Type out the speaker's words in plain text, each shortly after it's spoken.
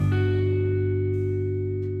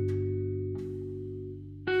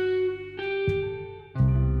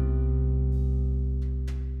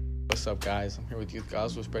what's up, guys? I'm here with Youth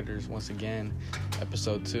Gospel Spreaders once again,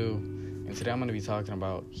 episode 2. And today I'm going to be talking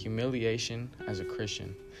about humiliation as a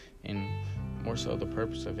Christian, and more so the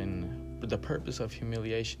purpose of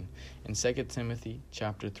humiliation. In 2 Timothy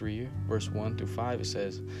chapter 3, verse 1 through 5, it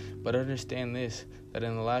says, "But understand this, that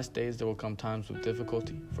in the last days there will come times of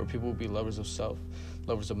difficulty, for people will be lovers of self,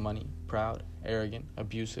 lovers of money, proud, arrogant,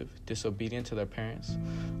 abusive, disobedient to their parents,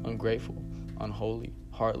 ungrateful, unholy,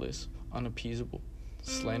 heartless, unappeasable,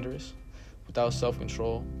 slanderous, without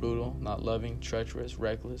self-control, brutal, not loving, treacherous,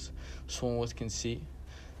 reckless, swollen with conceit,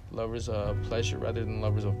 lovers of pleasure rather than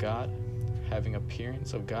lovers of God, having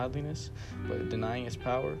appearance of godliness, but denying its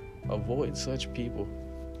power. Avoid such people."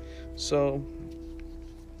 So,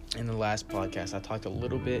 in the last podcast, I talked a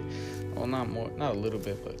little bit, well, not a little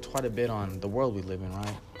bit, but quite a bit on the world we live in,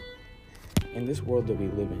 right? And this world that we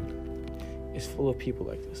live in is full of people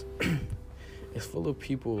like this. It's full of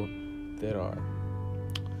people that are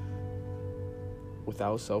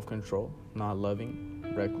without self-control, not loving,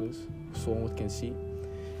 reckless, swollen with conceit.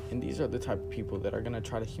 And these are the type of people that are going to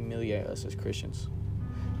try to humiliate us as Christians.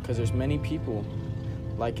 Because there's many people,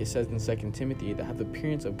 like it says in 2 Timothy, that have the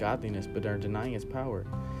appearance of godliness but are denying its power.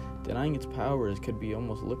 Denying its power could be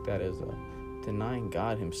almost looked at as denying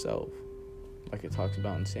God himself, like it talks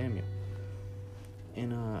about in Samuel.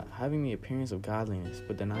 And having the appearance of godliness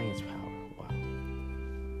but denying its power. Wow.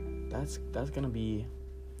 That's going to be,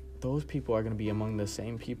 those people are going to be among the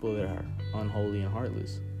same people that are unholy and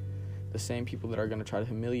heartless. The same people that are going to try to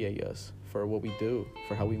humiliate us for what we do,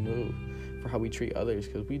 for how we move, for how we treat others.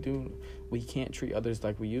 Because we can't treat others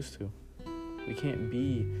like we used to. We can't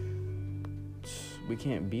be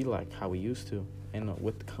like how we used to. And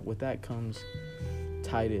with that comes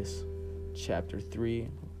Titus chapter 3,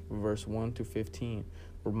 verse 1 through 15.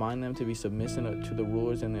 "Remind them to be submissive to the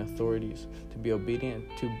rulers and the authorities, to be obedient,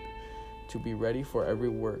 to be ready for every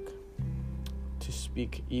work, to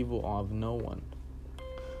speak evil of no one.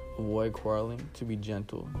 Avoid quarreling, to be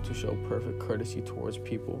gentle, to show perfect courtesy towards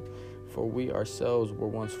people. For we ourselves were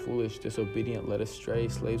once foolish, disobedient, led astray,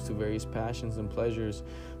 slaves to various passions and pleasures,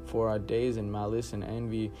 for our days in malice and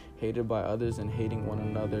envy, hated by others and hating one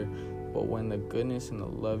another. But when the goodness and the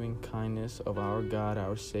loving kindness of our God,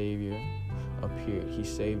 our Savior, appeared, he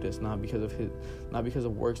saved us, not because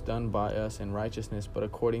of works done by us in righteousness, but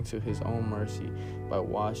according to his own mercy, by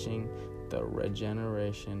washing the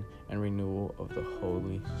regeneration and renewal of the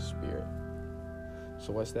Holy Spirit."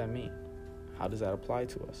 So what's that mean? How does that apply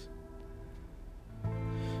to us?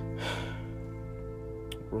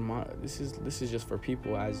 This is just for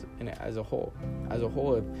people as a whole. As a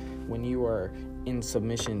whole, when you are in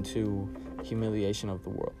submission to humiliation of the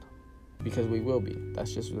world, because we will be.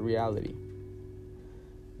 That's just the reality.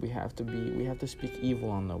 We have to speak evil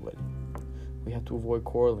on nobody. We have to avoid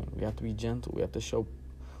quarreling. We have to be gentle. We have to show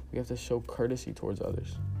courtesy towards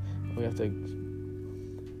others.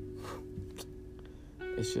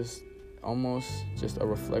 It's just almost just a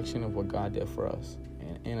reflection of what God did for us,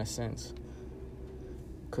 in a sense.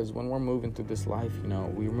 Because when we're moving through this life,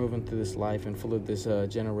 we're moving through this life and full of this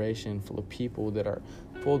generation, full of people that are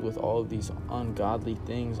filled with all of these ungodly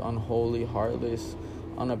things, unholy, heartless,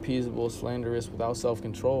 unappeasable, slanderous, without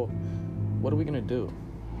self-control. What are we going to do?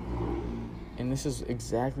 And this is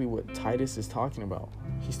exactly what Titus is talking about.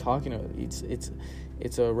 He's talking about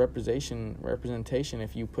it's a representation.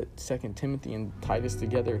 If you put 2 Timothy and Titus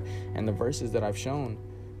together and the verses that I've shown,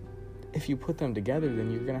 if you put them together,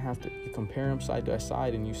 then you're going to have to compare them side by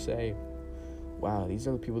side, and you say, wow, these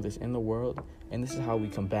are the people that's in the world, and this is how we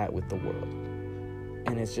combat with the world.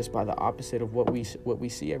 And it's just by the opposite of what we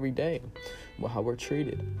see every day, how we're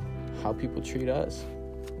treated, how people treat us,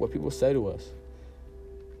 what people say to us.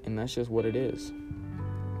 And that's just what it is.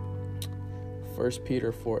 1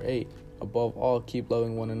 Peter 4:8, "Above all, keep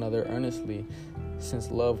loving one another earnestly,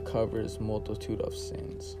 since love covers multitude of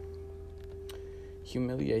sins."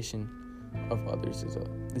 Humiliation of others is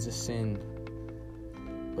a sin,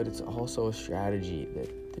 but it's also a strategy that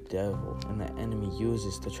the devil and the enemy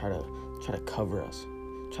uses to try to cover us,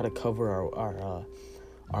 try to cover our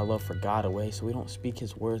love for God away, so we don't speak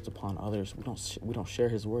his words upon others. We don't share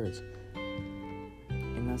his words.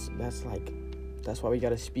 And that's why we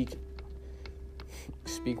got to speak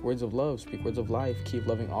words of love, speak words of life, keep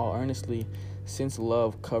loving all earnestly, since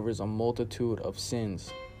love covers a multitude of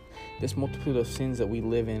sins. This multitude of sins that we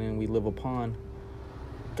live in and we live upon,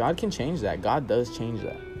 God can change that. God does change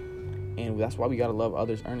that. And that's why we got to love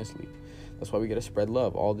others earnestly. That's why we got to spread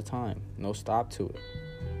love all the time. No stop to it.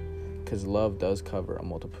 Because love does cover a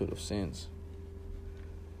multitude of sins.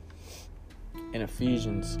 In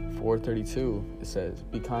Ephesians 4:32, it says,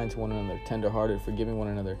 "Be kind to one another, tenderhearted, forgiving one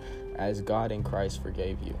another, as God in Christ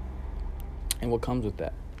forgave you." And what comes with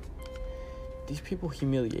that? These people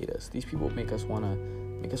humiliate us. These people make us want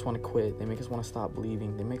to quit. They make us want to stop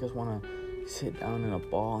believing. They make us want to sit down in a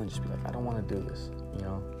ball and just be like, I don't want to do this.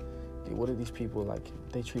 What are these people like?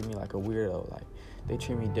 They treat me like a weirdo. Like, they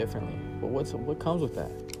treat me differently. But what comes with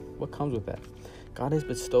that? What comes with that? God has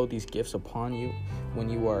bestowed these gifts upon you when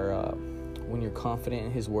you're confident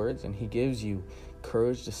in His words, and He gives you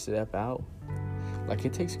courage to step out. Like,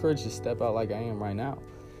 it takes courage to step out like I am right now.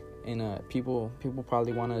 And people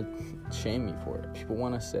probably want to shame me for it. People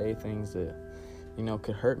want to say things that,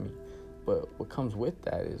 could hurt me. But what comes with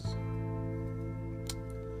that is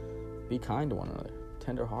be kind to one another,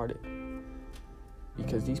 tender-hearted.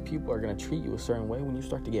 Because these people are going to treat you a certain way. When you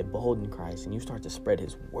start to get bold in Christ and you start to spread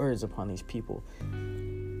His words upon these people,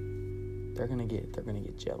 they're going to get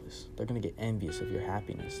jealous. They're going to get envious of your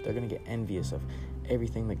happiness. They're going to get envious of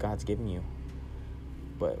everything that God's given you.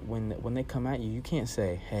 But when they come at you, you can't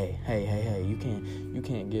say, hey. You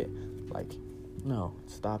can't get like, no,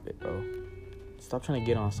 stop it, bro. Stop trying to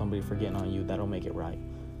get on somebody for getting on you. That'll make it right.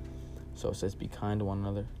 So it says, be kind to one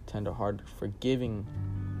another, tender-hearted, forgiving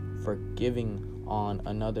on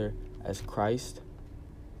another as Christ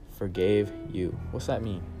forgave you. What's that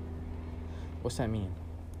mean?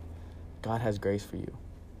 God has grace for you.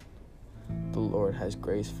 The Lord has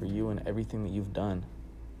grace for you in everything that you've done.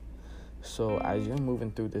 So as you're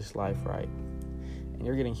moving through this life, right, and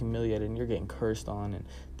you're getting humiliated and you're getting cursed on, and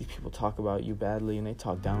these people talk about you badly and they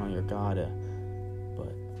talk down on your God,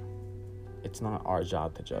 but it's not our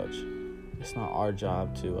job to judge. It's not our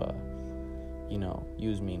job to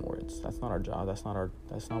use mean words. That's not our job. That's not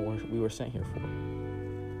what we were sent here for.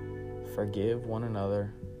 Forgive one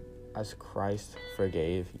another as Christ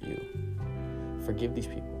forgave you. Forgive these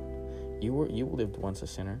people. You lived once a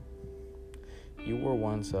sinner. You were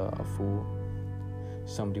once a fool,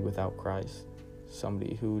 somebody without Christ,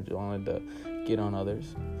 somebody who wanted to get on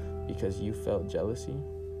others because you felt jealousy.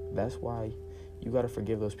 That's why you got to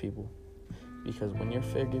forgive those people. Because when you're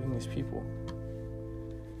forgiving these people,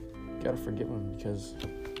 you got to forgive them because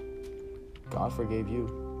God forgave you.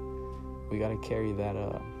 We got to carry that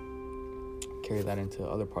into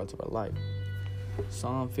other parts of our life.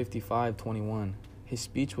 Psalm 55:21. His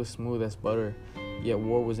speech was smooth as butter, yet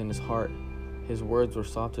war was in his heart. His words were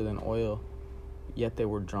softer than oil, yet they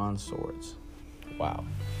were drawn swords. Wow.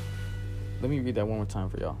 Let me read that one more time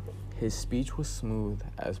for y'all. His speech was smooth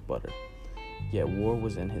as butter, yet war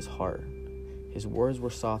was in his heart. His words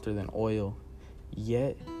were softer than oil,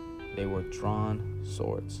 yet they were drawn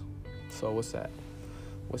swords. So what's that?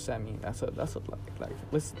 What's that mean? That's a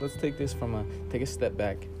let's take this take a step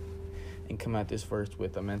back and come at this verse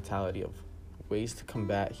with a mentality of ways to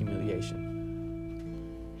combat humiliation.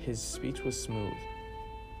 His speech was smooth,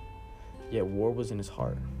 yet war was in his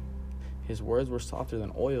heart. His words were softer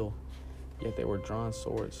than oil, yet they were drawn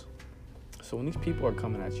swords. So when these people are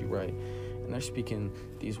coming at you, right, and they're speaking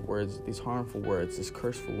these words, these harmful words, this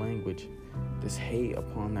curseful language, this hate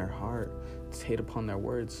upon their heart, this hate upon their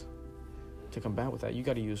words, to combat with that, you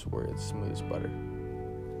got to use words smooth as butter.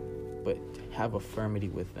 But have a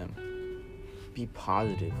firmity with them. Be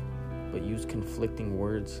positive, but use conflicting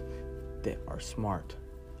words that are smart.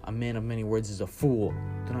 A man of many words is a fool.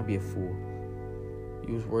 Do not be a fool.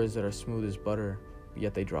 Use words that are smooth as butter,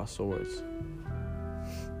 yet they draw swords.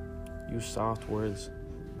 Use soft words,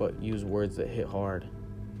 but use words that hit hard.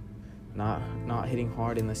 Not hitting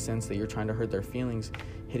hard in the sense that you're trying to hurt their feelings,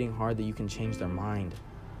 hitting hard that you can change their mind.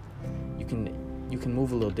 You can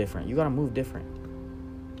move a little different. You got to move different.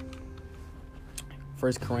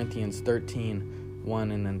 1 Corinthians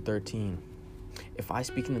 13:1 and then 13. If I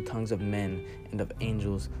speak in the tongues of men and of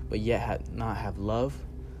angels, but yet not have love,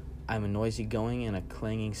 I am a noisy going and a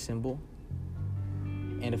clanging cymbal.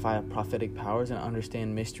 And if I have prophetic powers and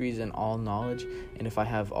understand mysteries and all knowledge, and if I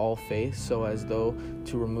have all faith so as though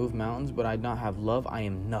to remove mountains, but I do not have love, I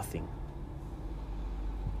am nothing.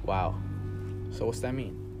 Wow. So what's that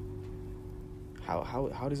mean?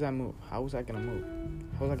 How does that move? How is that going to move?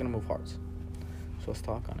 How is that going to move hearts? So let's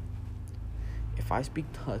talk on it. If I speak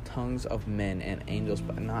tongues of men and angels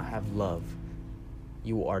but not have love,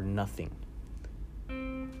 you are nothing.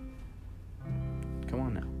 Come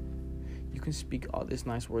on now. You can speak all these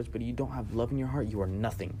nice words, but you don't have love in your heart, you are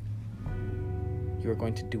nothing. You are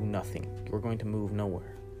going to do nothing. You are going to move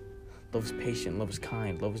nowhere. Love is patient, love is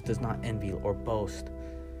kind, love does not envy or boast.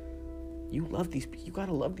 You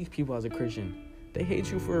gotta love these people as a Christian. They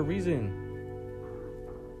hate you for a reason.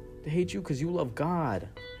 They hate you because you love God.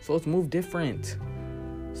 So let's move different.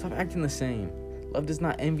 Stop acting the same. Love does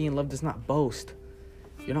not envy and love does not boast.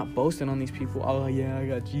 You're not boasting on these people. Oh, yeah, I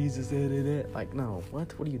got Jesus. Like, no.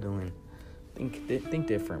 What are you doing? Think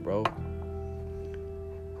different, bro.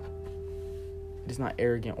 is not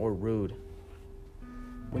arrogant or rude.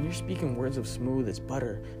 When you're speaking words of smooth as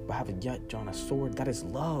butter, but have yet drawn a sword, that is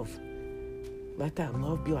love. Let that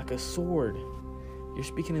love be like a sword. You're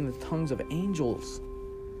speaking in the tongues of angels.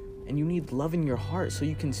 And you need love in your heart so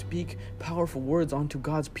you can speak powerful words onto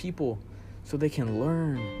God's people so they can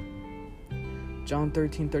learn. John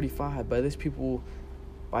 13:35,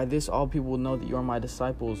 by this all people will know that you are my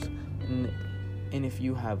disciples, and if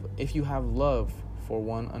you have love for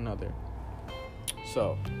one another.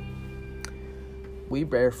 So, we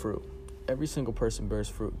bear fruit. Every single person bears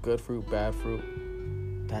fruit. Good fruit, bad fruit.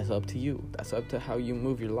 That's up to you. That's up to how you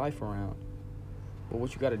move your life around. But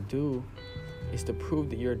what you got to do is to prove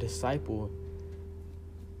that you're a disciple,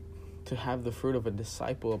 to have the fruit of a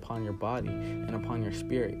disciple upon your body and upon your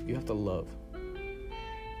spirit. You have to love.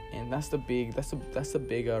 And that's the big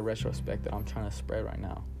retrospect that I'm trying to spread right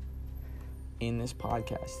now in this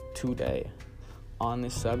podcast today on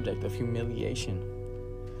this subject of humiliation.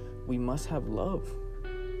 We must have love.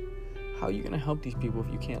 How are you going to help these people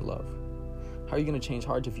if you can't love? How are you going to change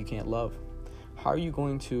hearts if you can't love? How are you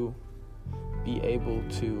going to be able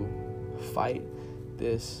to fight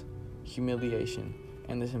this humiliation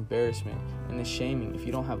and this embarrassment and this shaming if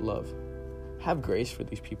you don't have love? Have grace for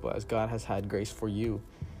these people as God has had grace for you,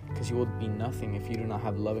 because you will be nothing if you do not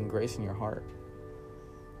have love and grace in your heart.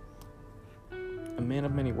 A man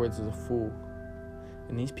of many words is a fool,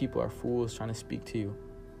 and these people are fools trying to speak to you.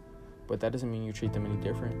 But that doesn't mean you treat them any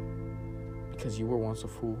different, because you were once a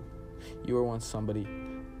fool. You were once somebody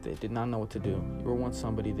that did not know what to do. You were once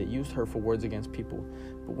somebody that used hurtful words against people.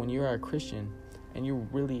 But when you're a Christian and you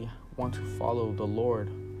really want to follow the Lord,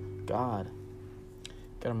 God,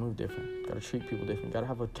 gotta move different. Gotta treat people different. Gotta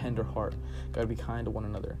have a tender heart. Gotta be kind to one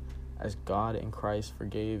another as God in Christ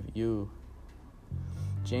forgave you.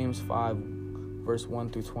 James 5, verse 1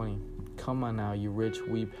 through 20. Come on now, you rich,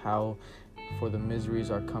 weep, howl, for the miseries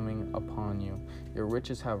are coming upon you. Your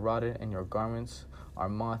riches have rotted, and your garments are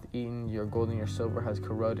moth-eaten. Your gold and your silver has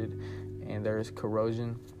corroded, and there is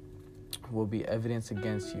corrosion will be evidence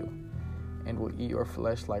against you, and will eat your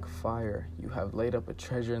flesh like fire. You have laid up a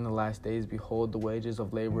treasure in the last days. Behold, the wages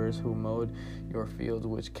of laborers who mowed your fields,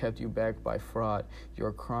 which kept you back by fraud. You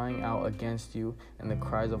are crying out against you, and the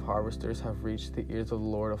cries of harvesters have reached the ears of the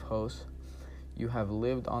Lord of hosts. You have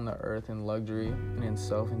lived on the earth in luxury and in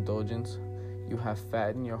self-indulgence. You have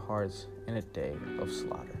fattened your hearts in a day of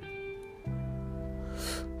slaughter.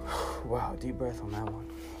 Wow, deep breath on that one.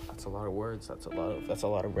 That's a lot of words. That's a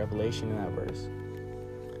lot of revelation in that verse.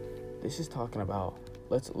 This is talking about,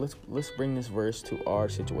 let's bring this verse to our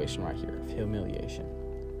situation right here of humiliation.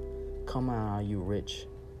 Come on, you rich.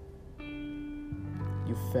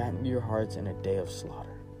 You fattened your hearts in a day of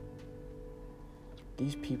slaughter.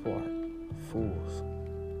 These people are fools.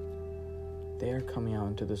 They are coming out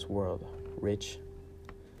into this world rich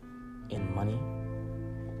in money,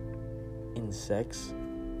 in sex,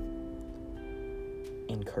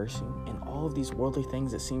 in cursing, in all of these worldly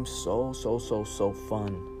things that seem so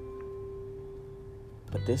fun.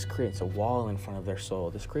 But this creates a wall in front of their soul.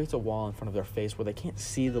 This creates a wall in front of their face where they can't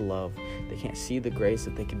see the love. They can't see the grace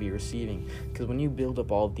that they could be receiving. Because when you build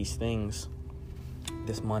up all of these things,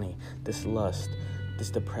 this money, this lust, this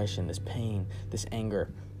depression, this pain, this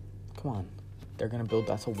anger, come on, they're going to build,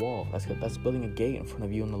 that's a wall. That's building a gate in front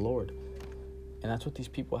of you and the Lord. And that's what these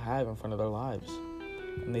people have in front of their lives.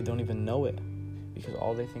 And they don't even know it, because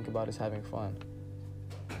all they think about is having fun.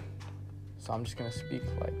 So I'm just going to speak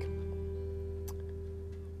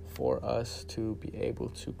for us to be able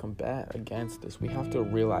to combat against this, we have to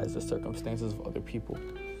realize the circumstances of other people.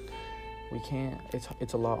 We can't,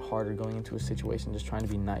 it's a lot harder going into a situation just trying to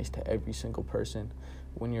be nice to every single person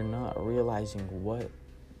when you're not realizing what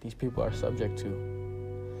these people are subject to.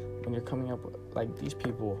 When you're coming up like these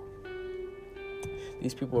people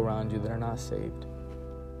around you that are not saved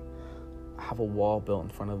have a wall built in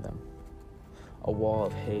front of them, a wall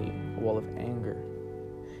of hate, a wall of anger.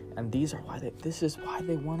 And this is why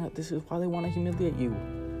they want to humiliate you.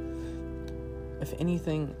 If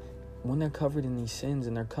anything, when they're covered in these sins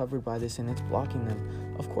and they're covered by this and it's blocking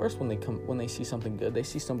them, of course when they see something good, they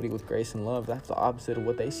see somebody with grace and love, that's the opposite of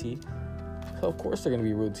what they see. So of course they're going to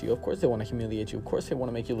be rude to you. Of course they want to humiliate you. Of course they want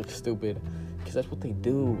to make you look stupid, because that's what they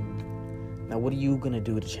do. Now what are you going to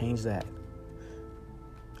do to change that?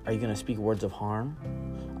 Are you going to speak words of harm?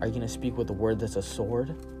 Are you going to speak with a word that's a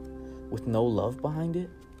sword with no love behind it?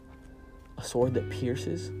 A sword that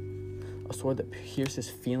pierces? A sword that pierces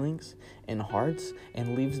feelings and hearts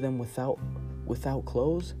and leaves them without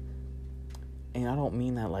clothes? And I don't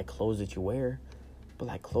mean that like clothes that you wear, but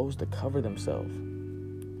like clothes to cover themselves.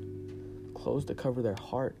 Clothes to cover their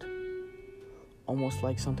heart. Almost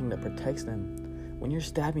like something that protects them. When you're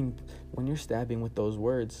stabbing with those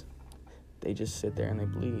words, they just sit there and they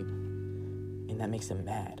bleed. And that makes them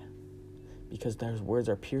mad. Because those words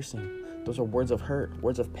are piercing. Those are words of hurt,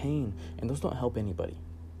 words of pain. And those don't help anybody.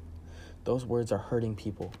 Those words are hurting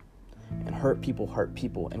people. And hurt people hurt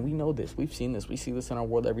people. And we know this. We've seen this. We see this in our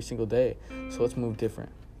world every single day. So let's move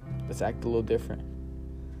different. Let's act a little different.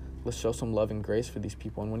 Let's show some love and grace for these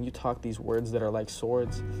people. And when you talk these words that are like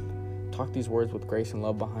swords, talk these words with grace and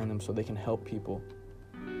love behind them so they can help people.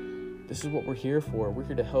 This is what we're here for. We're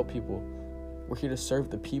here to help people. We're here to serve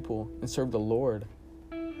the people and serve the Lord.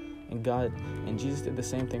 And Jesus did the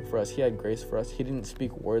same thing for us. He had grace for us. He didn't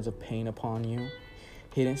speak words of pain upon you.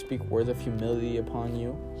 He didn't speak words of humility upon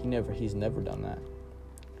you. He's never done that.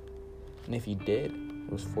 And if he did,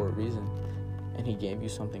 it was for a reason. And he gave you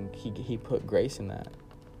something. He put grace in that.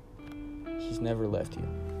 He's never left you.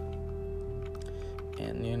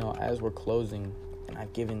 And as we're closing, and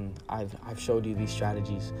I've showed you these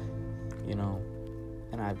strategies,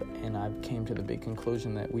 and I've came to the big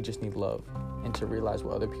conclusion that we just need love, and to realize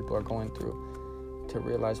what other people are going through, to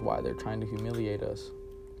realize why they're trying to humiliate us,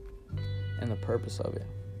 and the purpose of it.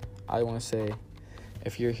 I want to say,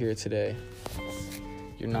 if you're here today,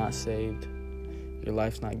 you're not saved, your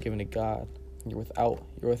life's not given to God, you're without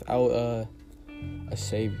a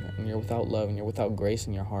Savior, and you're without love, and you're without grace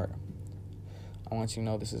in your heart, I want you to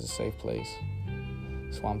know this is a safe place.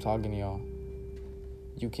 That's why I'm talking to y'all.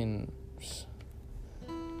 You can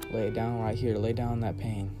lay it down right here. Lay down that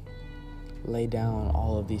pain. Lay down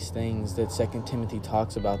all of these things that 2 Timothy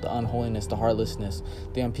talks about. The unholiness, the heartlessness,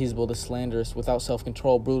 the unpeaceable, the slanderous, without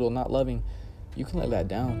self-control, brutal, not loving. You can lay that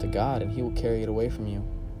down to God and he will carry it away from you.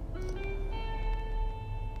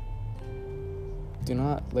 Do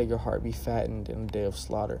not let your heart be fattened in a day of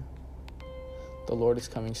slaughter. The Lord is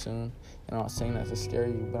coming soon. And I'm not saying that to scare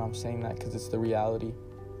you, but I'm saying that because it's the reality.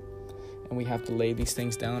 And we have to lay these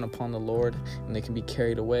things down upon the Lord, and they can be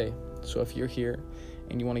carried away. So if you're here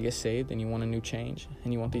and you want to get saved and you want a new change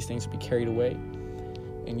and you want these things to be carried away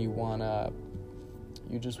and you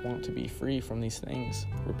just want to be free from these things,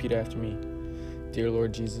 repeat after me. Dear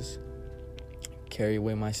Lord Jesus, carry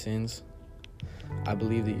away my sins. I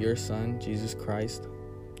believe that your Son, Jesus Christ,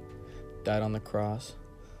 died on the cross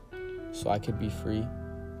so I could be free,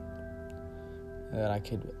 and that I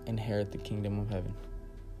could inherit the kingdom of heaven.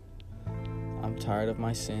 I'm tired of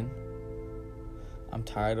my sin. I'm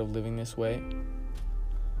tired of living this way.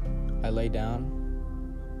 I lay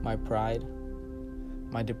down my pride,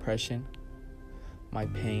 my depression, my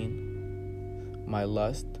pain, my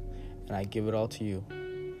lust, and I give it all to you.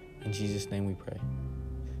 In Jesus' name we pray.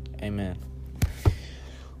 Amen.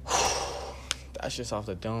 That's just off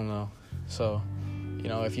the dome, though. So,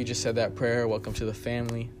 if you just said that prayer, welcome to the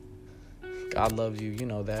family. God loves you. You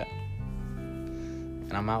know that.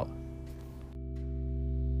 And I'm out.